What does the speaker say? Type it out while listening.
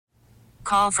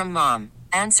call from mom.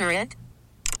 Answer it.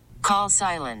 Call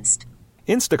silenced.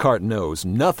 Instacart knows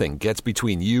nothing gets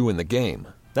between you and the game.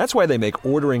 That's why they make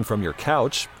ordering from your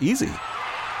couch easy.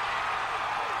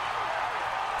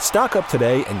 Stock up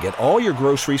today and get all your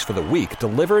groceries for the week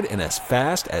delivered in as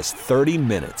fast as 30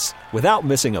 minutes without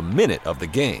missing a minute of the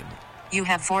game. You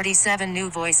have 47 new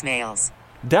voicemails.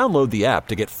 Download the app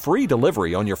to get free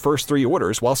delivery on your first 3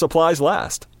 orders while supplies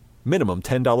last. Minimum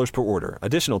 $10 per order.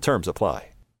 Additional terms apply.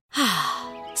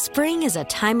 Spring is a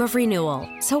time of renewal,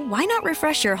 so why not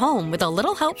refresh your home with a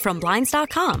little help from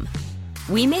Blinds.com?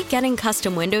 We make getting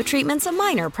custom window treatments a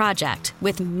minor project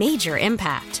with major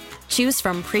impact. Choose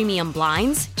from premium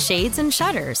blinds, shades, and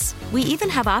shutters. We even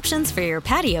have options for your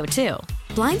patio, too.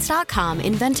 Blinds.com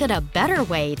invented a better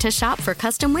way to shop for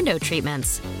custom window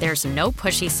treatments. There's no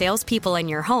pushy salespeople in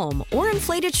your home or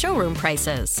inflated showroom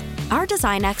prices. Our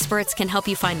design experts can help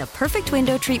you find the perfect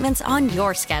window treatments on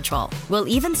your schedule. We'll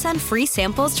even send free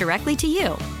samples directly to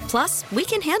you. Plus, we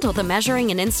can handle the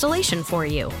measuring and installation for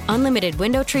you. Unlimited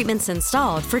window treatments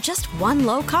installed for just one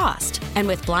low cost. And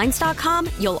with Blinds.com,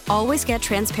 you'll always get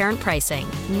transparent pricing.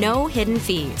 No hidden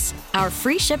fees. Our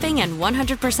free shipping and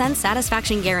 100%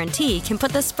 satisfaction guarantee can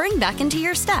put the spring back into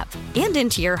your step and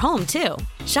into your home, too.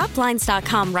 Shop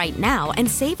Blinds.com right now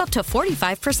and save up to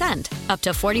 45%. Up to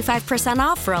 45%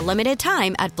 off for a limited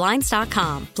time at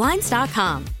Blinds.com.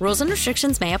 Blinds.com. Rules and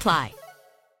restrictions may apply.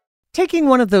 Taking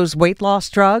one of those weight loss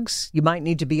drugs, you might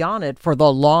need to be on it for the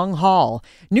long haul.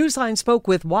 Newsline spoke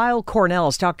with Weill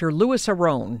Cornell's Dr. Louis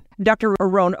Arrone. Dr.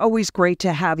 Arrone, always great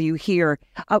to have you here.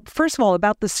 First of all,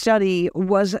 about the study,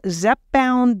 was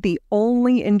Zepbound the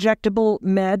only injectable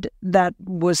med that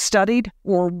was studied,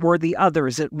 or were the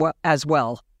others as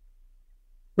well?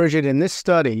 Brigitte, in this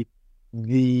study,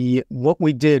 what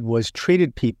we did was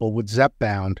treated people with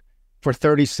Zepbound for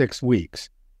 36 weeks.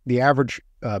 The average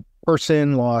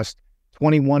person lost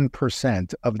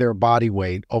 21% of their body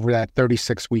weight over that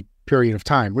 36-week period of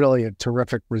time. Really a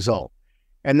terrific result.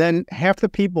 And then half the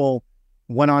people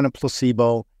went on a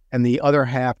placebo and the other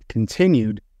half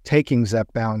continued taking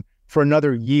Zepbound for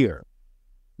another year.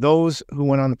 Those who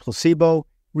went on the placebo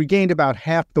regained about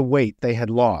half the weight they had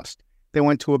lost. They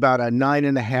went to about a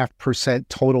 9.5%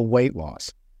 total weight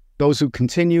loss. Those who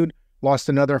continued lost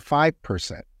another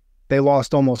 5%. They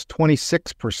lost almost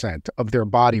 26% of their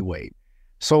body weight.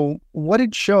 So what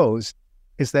it shows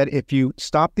is that if you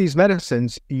stop these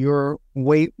medicines, your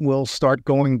weight will start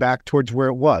going back towards where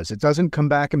it was. It doesn't come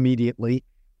back immediately.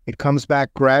 It comes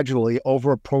back gradually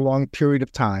over a prolonged period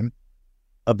of time.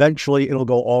 Eventually, it'll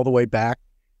go all the way back.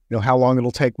 How long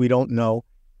it'll take, we don't know.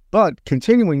 But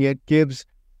continuing it gives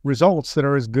results that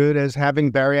are as good as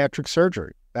having bariatric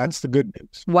surgery. That's the good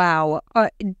news. Wow.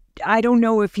 I don't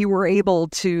know if you were able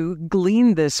to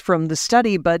glean this from the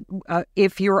study, but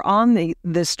if you're on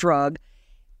this drug,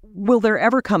 will there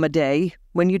ever come a day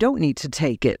when you don't need to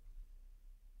take it?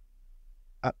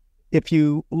 If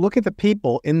you look at the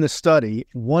people in the study,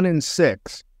 1 in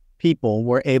 6 people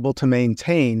were able to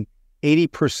maintain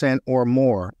 80% or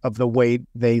more of the weight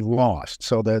they lost,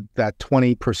 so that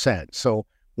 20%. So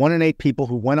 1 in 8 people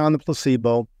who went on the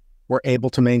placebo were able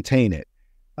to maintain it.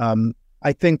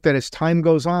 I think that as time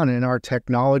goes on and our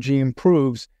technology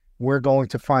improves, we're going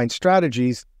to find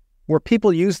strategies where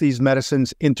people use these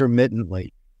medicines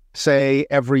intermittently, say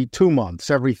every 2 months,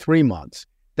 every 3 months.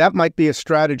 That might be a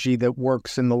strategy that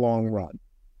works in the long run.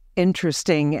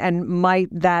 Interesting. And might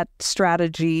that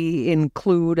strategy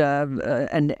include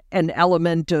an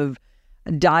element of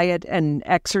diet and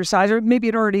exercise, or maybe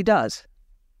it already does?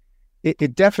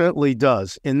 It definitely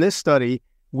does. In this study,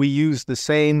 we use the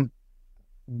same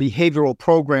behavioral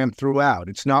program throughout.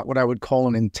 It's not what I would call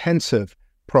an intensive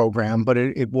program, but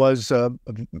it was a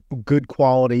good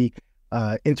quality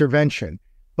intervention.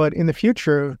 But in the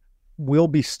future, we'll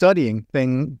be studying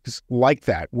things like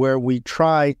that, where we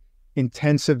try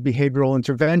intensive behavioral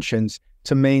interventions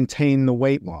to maintain the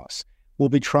weight loss. We'll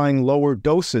be trying lower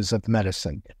doses of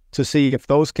medicine to see if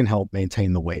those can help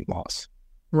maintain the weight loss.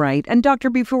 Right. And doctor,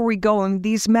 before we go on,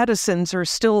 these medicines are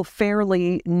still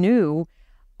fairly new.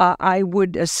 I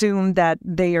would assume that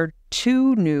they are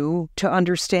too new to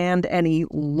understand any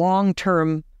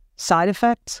long-term side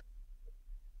effects?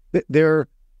 There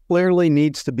clearly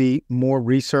needs to be more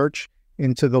research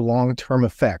into the long-term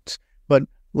effects. But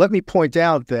let me point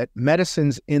out that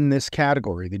medicines in this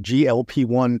category, the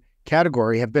GLP-1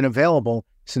 category, have been available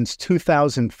since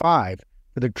 2005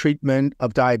 for the treatment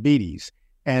of diabetes.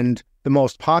 And the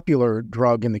most popular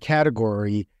drug in the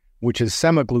category, which is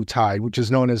semaglutide, which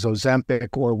is known as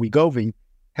Ozempic or Wegovy,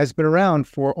 has been around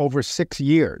for over 6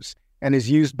 years and is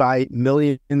used by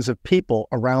millions of people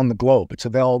around the globe. It's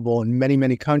available in many,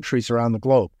 many countries around the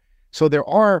globe. So there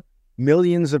are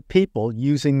millions of people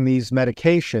using these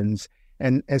medications.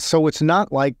 And so it's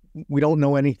not like we don't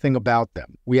know anything about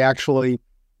them. We actually,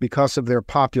 because of their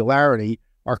popularity,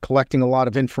 are collecting a lot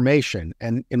of information.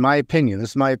 And in my opinion,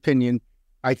 this is my opinion,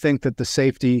 I think that the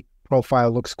safety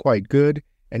profile looks quite good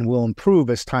and will improve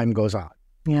as time goes on.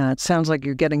 Yeah, it sounds like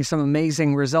you're getting some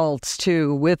amazing results,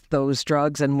 too, with those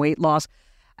drugs and weight loss.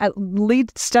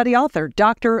 Lead study author,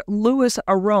 Dr. Louis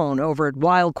Arrone over at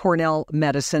Weill Cornell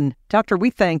Medicine. Doctor, we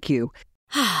thank you.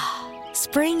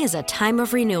 Spring is a time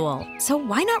of renewal, so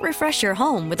why not refresh your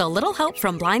home with a little help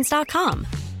from Blinds.com?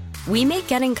 We make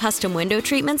getting custom window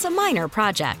treatments a minor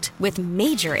project with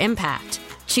major impact.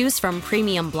 Choose from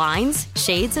premium blinds,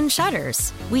 shades, and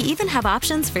shutters. We even have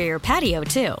options for your patio,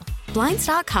 too.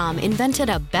 Blinds.com invented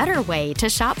a better way to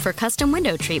shop for custom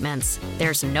window treatments.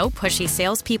 There's no pushy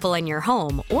salespeople in your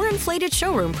home or inflated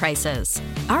showroom prices.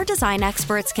 Our design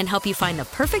experts can help you find the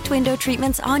perfect window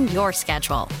treatments on your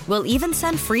schedule. We'll even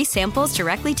send free samples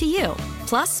directly to you.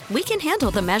 Plus, we can handle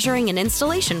the measuring and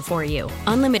installation for you.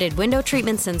 Unlimited window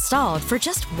treatments installed for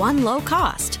just one low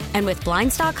cost. And with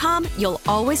Blinds.com, you'll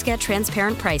always get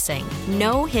transparent pricing.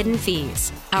 No hidden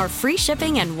fees. Our free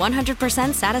shipping and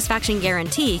 100% satisfaction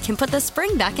guarantee can put the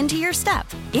spring back into your step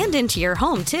and into your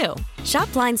home, too.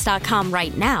 Shop Blinds.com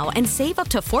right now and save up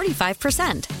to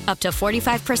 45%. Up to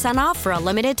 45% off for a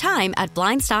limited time at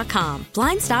Blinds.com.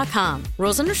 Blinds.com.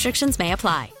 Rules and restrictions may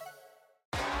apply.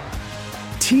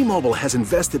 T-Mobile has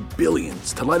invested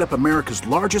billions to light up America's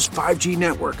largest 5G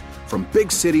network, from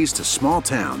big cities to small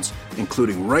towns,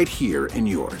 including right here in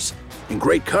yours. And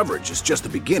great coverage is just the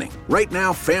beginning. Right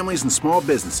now, families and small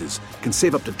businesses can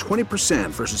save up to 20%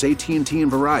 versus AT&T and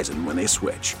Verizon when they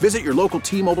switch. Visit your local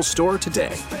T-Mobile store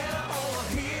today.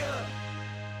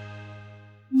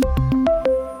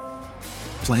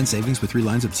 Plan savings with 3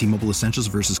 lines of T-Mobile Essentials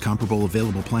versus comparable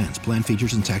available plans. Plan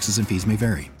features and taxes and fees may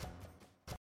vary.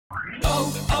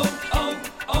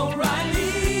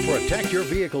 Protect your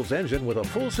vehicle's engine with a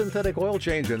full synthetic oil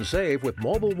change and save with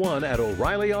Mobile One at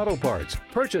O'Reilly Auto Parts.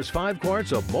 Purchase 5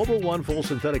 quarts of Mobile One full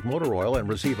synthetic motor oil and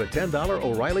receive a $10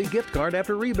 O'Reilly gift card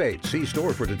after rebate. See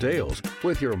store for details.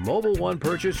 With your Mobile One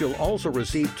purchase, you'll also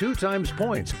receive 2 times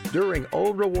points during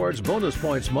O Rewards Bonus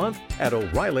Points Month at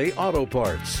O'Reilly Auto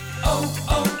Parts.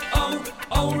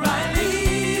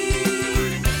 O'Reilly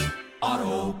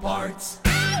Auto Parts.